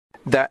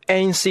The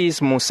ANC's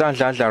Musa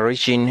Dladla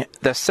region,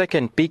 the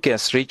second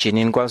biggest region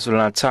in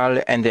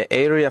KwaZulu-Natal and the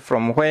area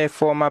from where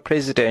former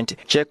President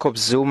Jacob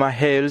Zuma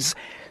hails,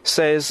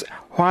 says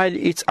while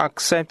it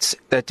accepts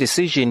the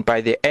decision by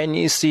the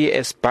NEC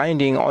as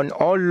binding on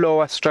all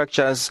lower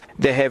structures,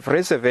 they have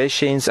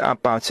reservations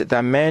about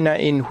the manner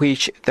in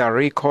which the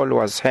recall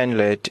was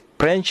handled.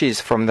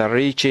 Branches from the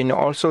region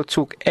also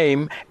took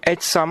aim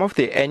at some of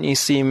the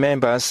NEC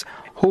members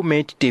who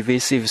made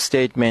divisive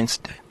statements.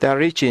 The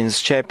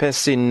region's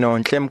chairperson,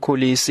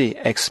 Abaqulusi,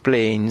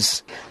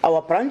 explains.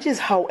 Our branches,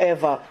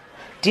 however,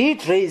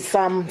 did raise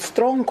some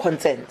strong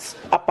concerns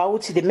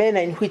about the manner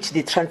in which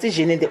the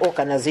transition in the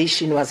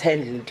organization was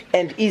handled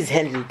and is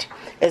handled,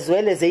 as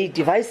well as a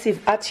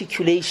divisive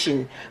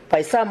articulation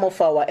by some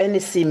of our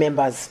NEC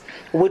members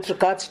with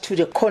regard to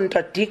the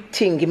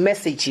contradicting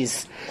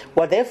messages.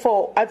 We're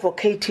therefore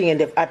advocating and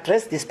have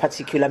addressed this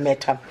particular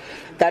matter,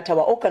 that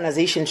our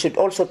organization should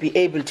also be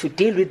able to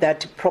deal with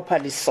that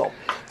properly so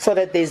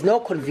that there is no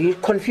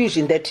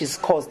confusion that is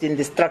caused in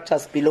the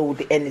structures below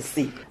the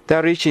NEC.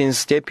 The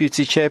region's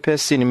deputy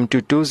chairperson,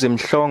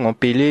 KwaDukuza,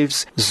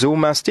 believes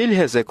Zuma still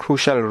has a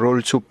crucial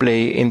role to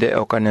play in the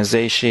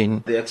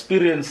organization. The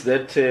experience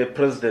that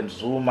President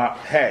Zuma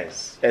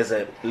has as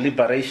a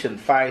liberation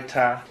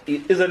fighter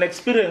is an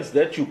experience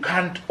that you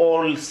can't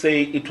all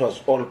say it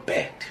was all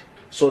bad.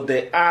 So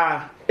there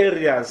are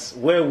areas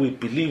where we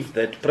believe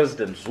that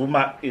President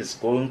Zuma is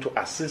going to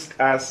assist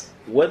us,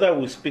 whether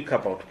we speak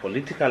about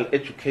political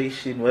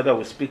education, whether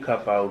we speak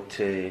about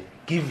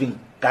giving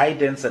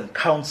guidance and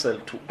counsel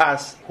to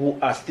us who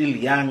are still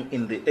young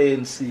in the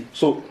ANC.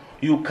 So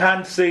you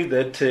can't say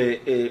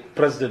that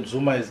President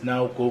Zuma is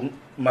now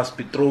must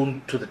be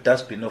thrown to the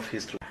dustbin of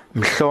history.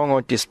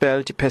 Mhlongo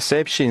dispelled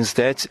perceptions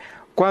that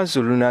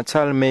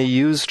KwaZulu-Natal may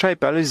use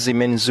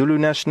tribalism and Zulu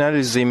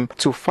nationalism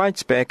to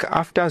fight back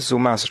after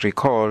Zuma's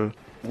recall.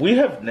 We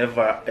have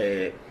never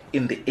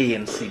in the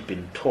ANC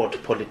been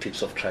taught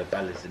politics of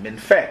tribalism. In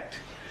fact,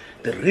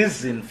 the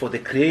reason for the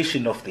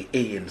creation of the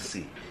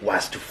ANC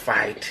was to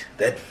fight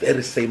that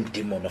very same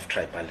demon of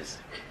tribalism.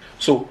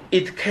 So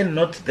it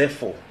cannot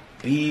therefore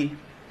be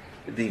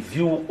the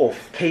view of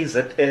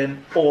KZN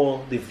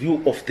or the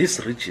view of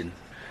this region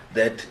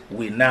that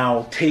we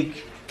now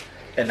take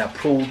an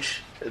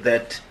approach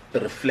that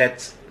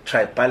reflects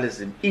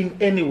tribalism in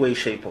any way,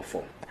 shape or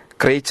form.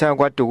 Greater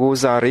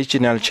KwaDukuza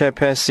Regional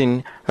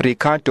Chairperson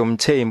Ricardo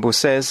Mthembu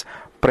says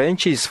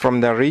branches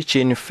from the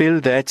region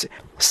feel that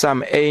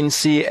some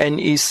ANC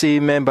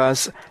NEC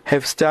members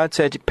have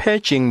started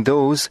patching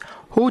those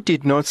who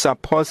did not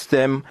support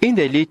them in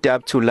the lead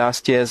up to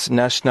last year's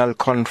national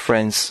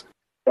conference.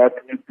 But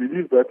we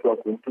believe that we are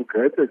going to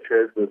get a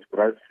chance as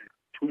branches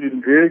to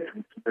engage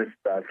with the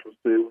staff, to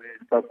say we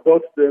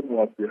support them, we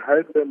are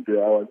behind them, they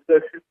are our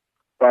leadership,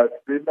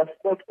 but they must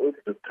not all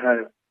the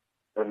time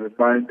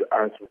remind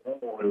us who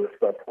we were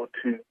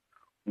supporting,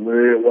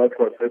 what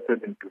was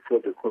happening before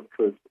the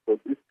conference, because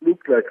it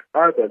looks like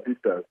other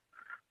leaders,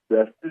 they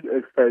are still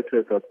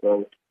excited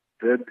about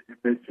them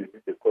imaging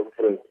in the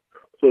conference.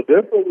 So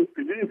therefore we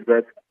believe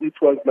that it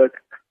was like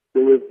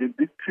they were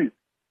vindictive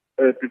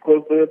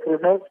because there were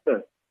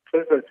pronouncements.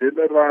 Treasurer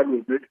General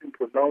was making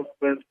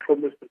pronouncements,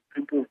 promising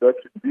people that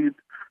indeed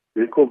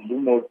Jacob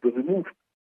Zuma was removed.